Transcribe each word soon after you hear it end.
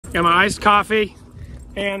Got my iced coffee,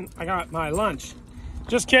 and I got my lunch.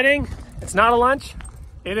 Just kidding, it's not a lunch,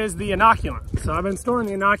 it is the inoculant. So I've been storing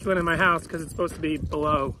the inoculant in my house because it's supposed to be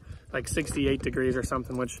below like 68 degrees or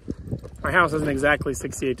something, which my house isn't exactly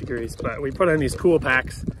 68 degrees, but we put in these cool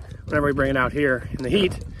packs whenever we bring it out here in the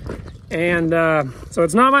heat. And so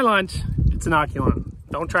it's not my lunch, it's inoculant.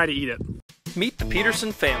 Don't try to eat it. Meet the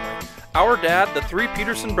Peterson family. Our dad, the three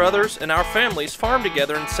Peterson brothers, and our families farm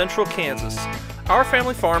together in central Kansas. Our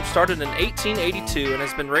family farm started in 1882 and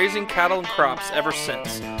has been raising cattle and crops ever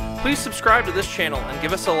since. Please subscribe to this channel and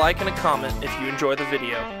give us a like and a comment if you enjoy the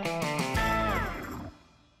video.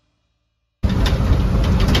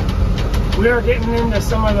 We are getting into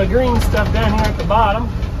some of the green stuff down here at the bottom.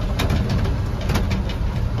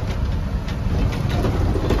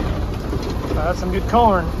 That's some good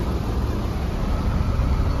corn.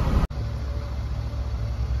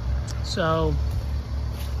 So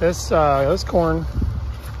this corn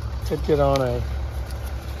could get on a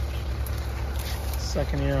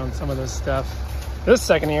second year on some of this stuff. This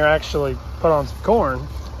second year actually put on some corn.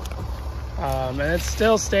 And it's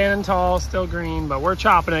still standing tall, still green, but we're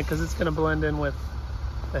chopping it because it's going to blend in with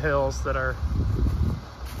the hills that are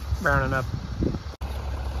browning up.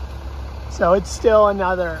 So it's still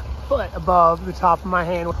another foot above the top of my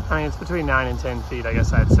hand. I mean, it's between 9 and 10 feet, I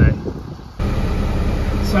guess I'd say.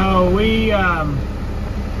 So we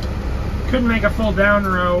couldn't make a full down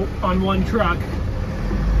row on one truck.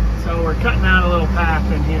 So we're cutting out a little path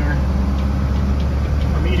in here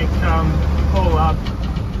for me to come pull up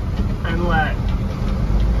and let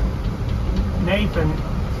Nathan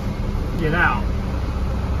get out.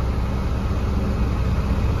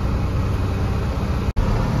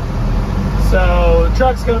 So the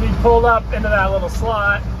truck's going to be pulled up into that little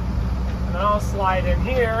slot, and I'll slide in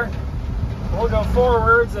here. We'll go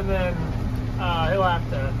forwards, and then he'll have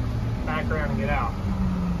to back around and get out.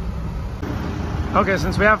 Okay,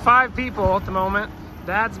 since we have 5 people at the moment,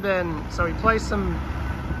 Dad's been, so he placed some,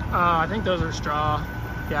 I think those are straw.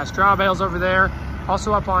 Yeah, straw bales over there.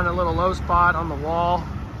 Also up on a little low spot on the wall.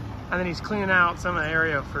 And then he's cleaning out some of the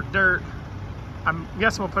area for dirt. I'm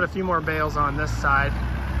guessing we'll put a few more bales on this side.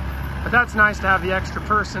 But that's nice to have the extra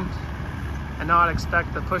person and not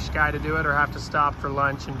expect the push guy to do it or have to stop for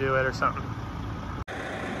lunch and do it or something.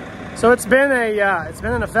 So it's been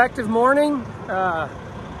an effective morning.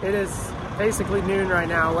 It is basically noon right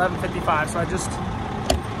now, 11:55. So I just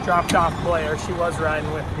dropped off Blair. She was riding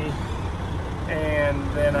with me. And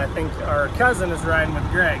then I think our cousin is riding with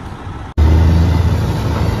Greg.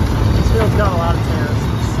 This field's got a lot of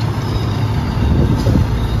terraces,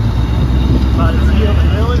 but it's feeling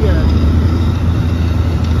really good.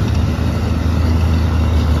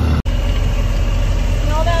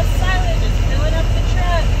 And all that silage is filling up the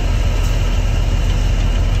truck.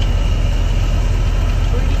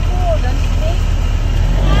 Pretty cool, don't you think?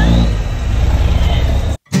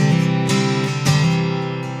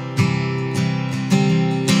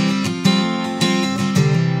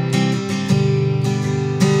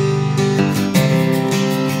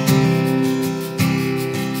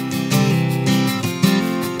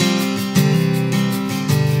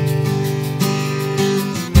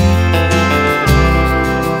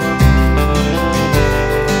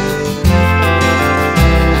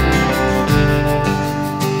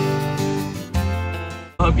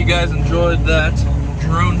 Hope you guys enjoyed that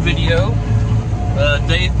drone video.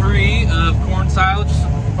 Day 3 of corn silage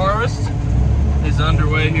harvest is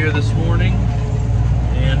underway here this morning,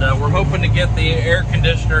 and we're hoping to get the air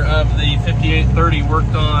conditioner of the 5830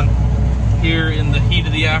 worked on here in the heat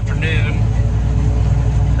of the afternoon.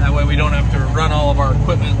 That way we don't have to run all of our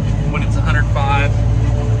equipment when it's 105.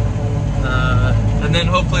 And then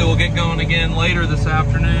hopefully we'll get going again later this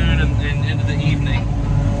afternoon and into the evening.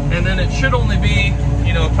 And then it should only be,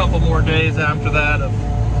 you know, a couple more days after that of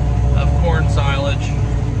corn silage.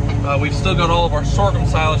 We've still got all of our sorghum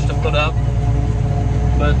silage to put up,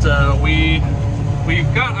 but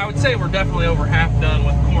we've got, I would say we're definitely over half done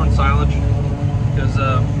with corn silage, because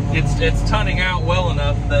it's tunning out well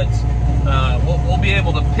enough that we'll be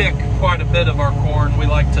able to pick quite a bit of our corn. We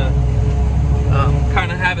like to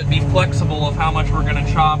kind of have it be flexible of how much we're going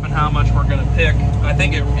to chop and how much we're going to pick. I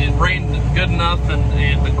think it rained good enough and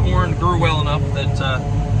the corn grew well enough that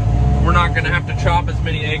we're not going to have to chop as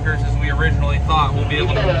many acres as we originally thought. We'll be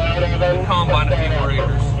able to combine a few more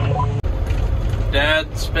acres.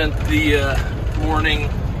 Dad spent the morning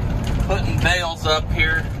putting bales up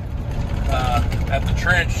here at the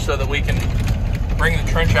trench so that we can bring the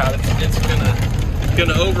trench out. It's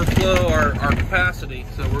gonna overflow our capacity,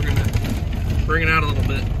 so we're gonna bring it out a little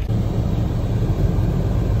bit.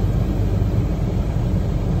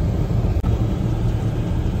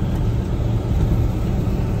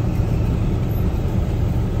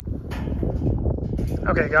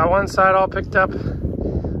 Okay, got one side all picked up of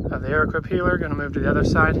the Aeroquip Healer. Gonna move to the other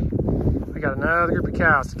side. We got another group of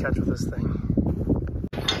cows to catch with this thing.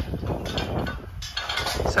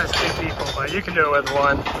 It says 2 people, but you can do it with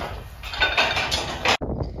one.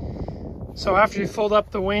 So after you fold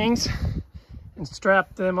up the wings and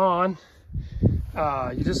strap them on,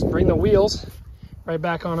 you just bring the wheels right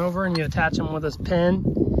back on over and you attach them with this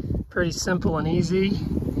pin. Pretty simple and easy.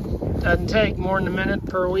 Doesn't take more than a minute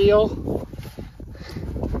per wheel.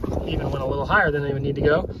 Even went a little higher than they would need to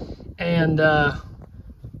go. And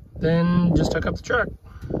then just hook up the truck.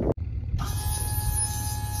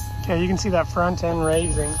 Okay, you can see that front end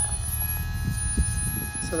raising.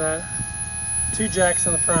 So that 2 jacks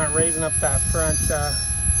in the front, raising up that front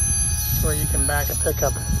where you can back a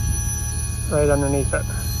pickup right underneath it.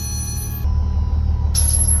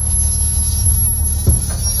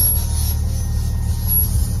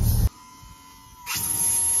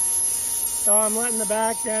 So I'm letting the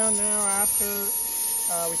back down now after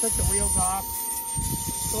we took the wheels off.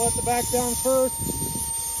 So let the back down first,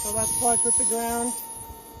 so that's flush with the ground.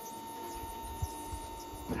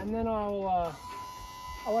 And then I'll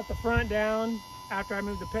let the front down after I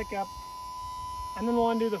move the pickup. And then we'll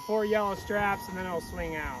undo the 4 yellow straps and then it'll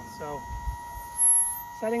swing out. So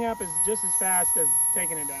setting up is just as fast as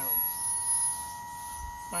taking it down.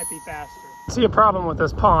 Might be faster. See a problem with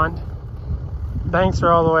this pond. Banks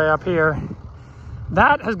are all the way up here.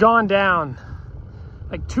 That has gone down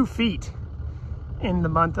like 2 feet in the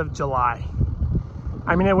month of July.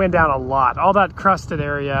 I mean, it went down a lot. All that crusted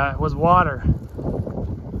area was water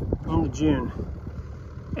into June.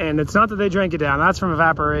 And it's not that they drank it down, that's from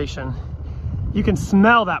evaporation. You can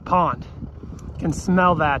smell that pond. You can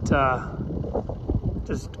smell that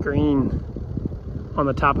just green on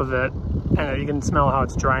the top of it. And you can smell how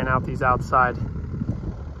it's drying out these outside.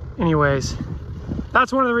 Anyways,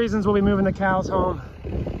 that's one of the reasons we'll be moving the cows home.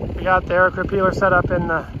 We got the Aeroquip Healer set up in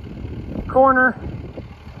the corner.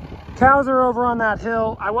 Cows are over on that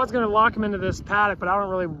hill. I was gonna lock them into this paddock, but I don't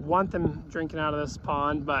really want them drinking out of this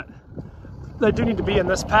pond, but they do need to be in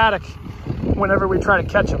this paddock whenever we try to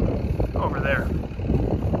catch them over there.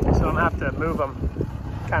 So I'm gonna have to move them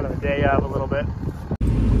kind of the day of a little bit.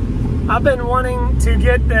 I've been wanting to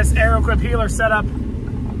get this Aeroquip Healer set up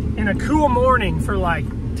in a cool morning for like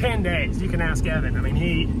 10 days. You can ask Evan. I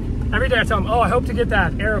mean, every day I tell him, oh, I hope to get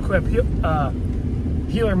that Aeroquip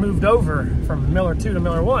Healer moved over from Miller 2 to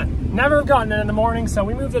Miller 1. Never have gotten it in the morning, so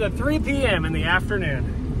we moved it at 3 p.m. in the afternoon.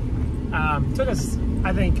 Took us,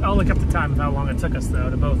 I think, I'll look up the time of how long it took us though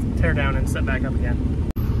to both tear down and set back up again.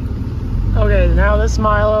 Okay, now this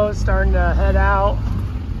Milo is starting to head out.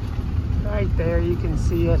 Right there, you can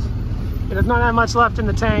see it. It does not have much left in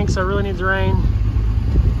the tank, so it really needs rain.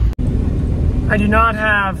 I do not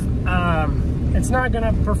have, it's not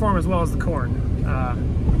gonna perform as well as the corn,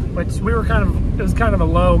 which we were it was kind of a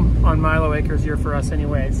low on Milo acres year for us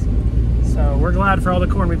anyways. So we're glad for all the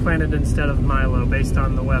corn we planted instead of Milo based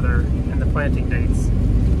on the weather and the planting dates.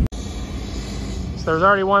 So there's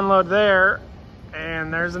already 1 load there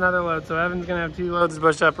and there's another load. So Evan's gonna have 2 loads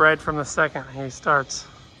pushed up right from the second he starts.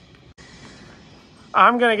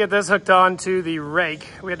 I'm gonna get this hooked on to the rake.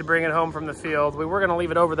 We had to bring it home from the field. We were gonna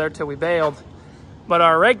leave it over there till we baled, but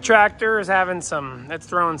our rake tractor is having it's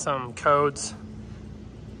throwing some codes.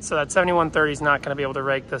 So that 7130 is not gonna be able to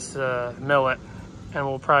rake this millet, and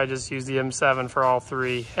we'll probably just use the M7 for all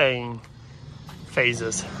 3 haying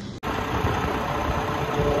phases.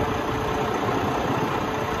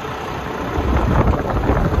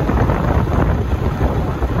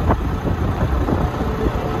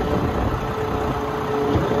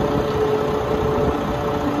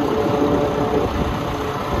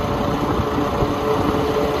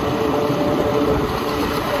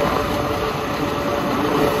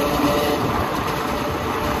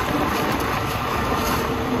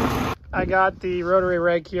 I got the rotary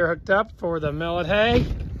rake here hooked up for the millet hay.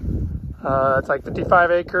 It's like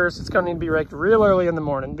 55 acres. It's gonna need to be raked real early in the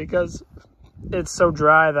morning because it's so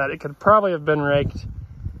dry that it could probably have been raked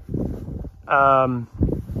probably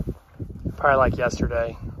like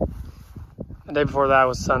yesterday. The day before that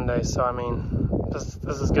was Sunday, so I mean, this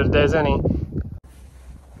is as good a day as any.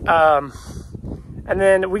 And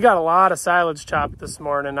then we got a lot of silage chopped this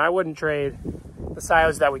morning. I wouldn't trade the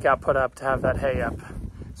silage that we got put up to have that hay up,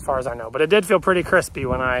 as far as I know. But it did feel pretty crispy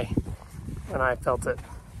when I felt it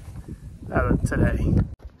today.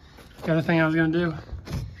 The other thing I was gonna do,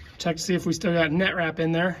 check to see if we still got net wrap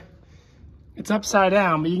in there. It's upside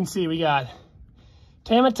down, but you can see we got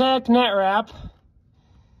Tamatech net wrap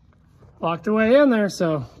locked away in there,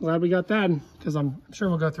 so glad we got that, because I'm sure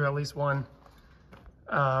we'll go through at least 1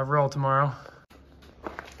 roll tomorrow.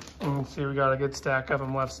 And you can see we got a good stack of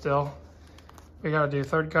them left still. We got to do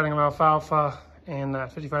third cutting of alfalfa and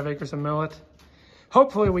 55 acres of millet.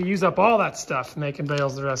 Hopefully we use up all that stuff making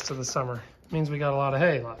bales the rest of the summer. It means we got a lot of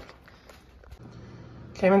hay left.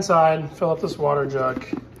 Came inside, fill up this water jug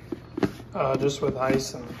just with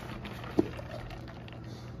ice. And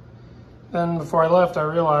then before I left, I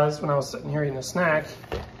realized when I was sitting here eating a snack,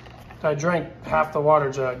 I drank half the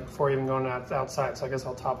water jug before even going outside, so I guess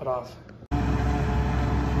I'll top it off.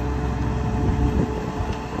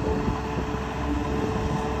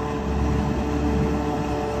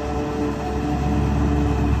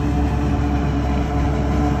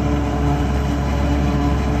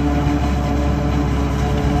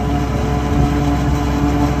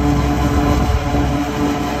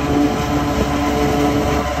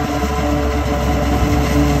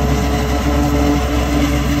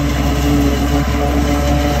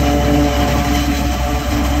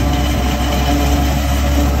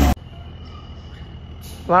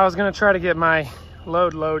 Well, I was gonna try to get my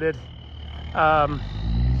load loaded, but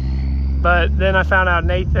then I found out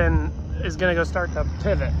Nathan is gonna go start the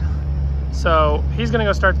pivot. So he's gonna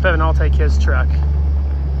go start the pivot and I'll take his truck.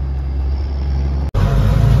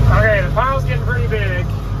 Okay, the pile's getting pretty big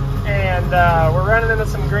and we're running into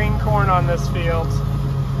some green corn on this field.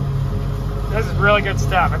 This is really good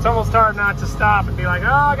stuff. It's almost hard not to stop and be like, oh,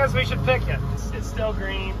 I guess we should pick it. It's still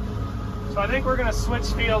green. So I think we're gonna switch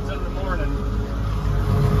fields in the morning.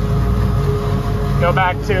 Go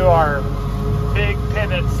back to our big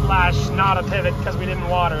pivot slash not a pivot because we didn't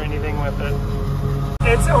water anything with it.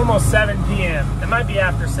 It's almost 7 p.m. It might be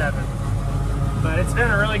after 7. But it's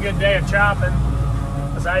been a really good day of chopping,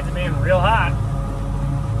 besides it being real hot.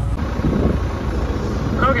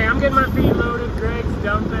 Okay, I'm getting my feed loaded. Greg's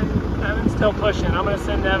dumping. Evan's still pushing. I'm going to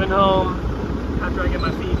send Evan home after I get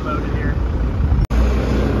my feed loaded here.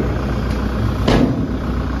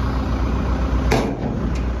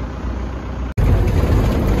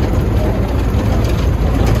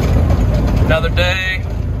 Another day,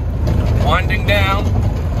 winding down.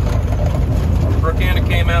 Brooke Anna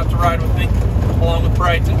came out to ride with me, along with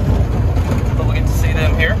Brighton. So we'll get to see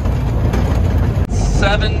them here.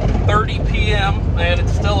 7:30 p.m. and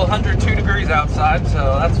it's still 102 degrees outside,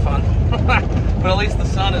 so that's fun. But at least the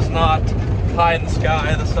sun is not high in the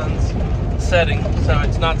sky. The sun's setting, so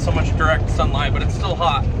it's not so much direct sunlight, but it's still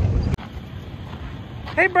hot.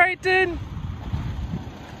 Hey, Brighton!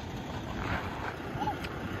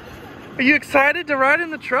 Are you excited to ride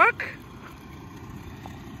in the truck?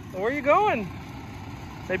 Where are you going?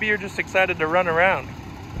 Maybe you're just excited to run around.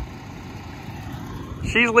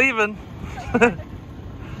 She's leaving.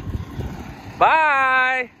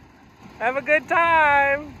 Bye! Have a good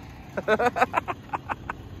time!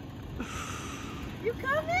 You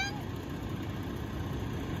coming?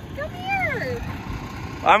 Come here!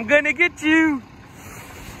 I'm gonna get you!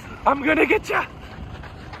 I'm gonna get ya!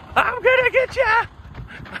 I'm gonna get ya!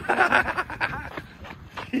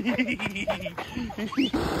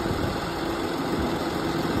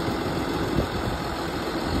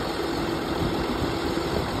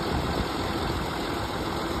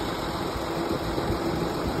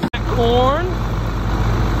 Corn?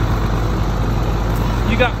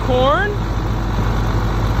 You got corn?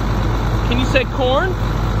 Can you say corn?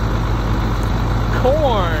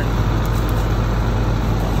 Corn.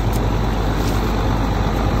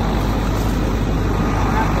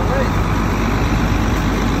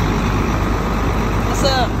 What's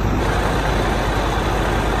up?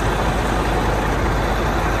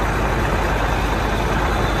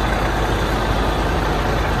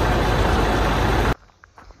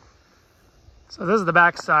 So this is the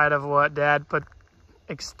back side of what Dad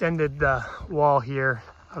extended the wall here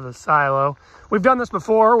of the silo. We've done this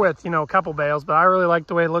before with, a couple bales, but I really like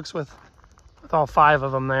the way it looks with all 5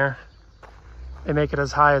 of them there. They make it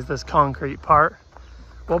as high as this concrete part.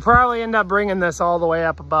 We'll probably end up bringing this all the way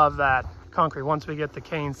up above that concrete once we get the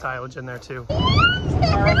cane silage in there too.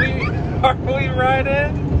 Are we right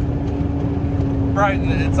in? Brighton,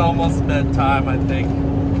 it's almost bedtime, I think.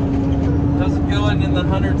 How's it going in the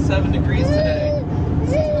 107 degrees today?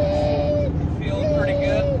 Feeling pretty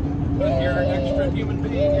good with your extra human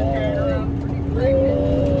being you're carrying around? Pretty great.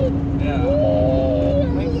 Yeah.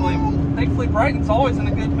 Thankfully Brighton's always in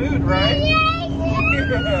a good mood, right? Yeah.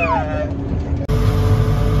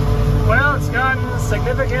 Well, it's gotten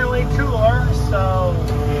significantly cooler, so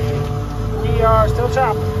we are still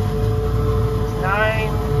chopping.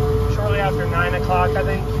 It's shortly after 9 o'clock, I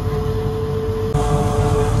think.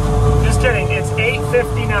 Just kidding, it's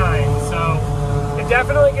 8:59, so it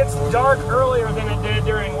definitely gets dark earlier than it did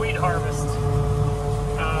during wheat harvest.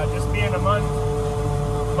 Just being a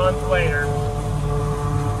month later.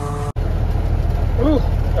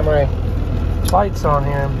 Got my lights on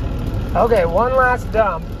here. Okay, one last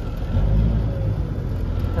dump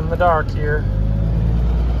in the dark here.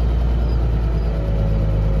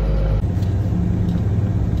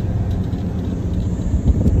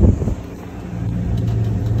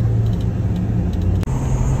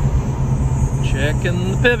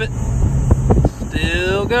 Checking the pivot.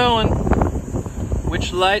 Still going.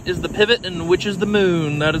 Which light is the pivot and which is the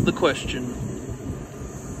moon? That is the question.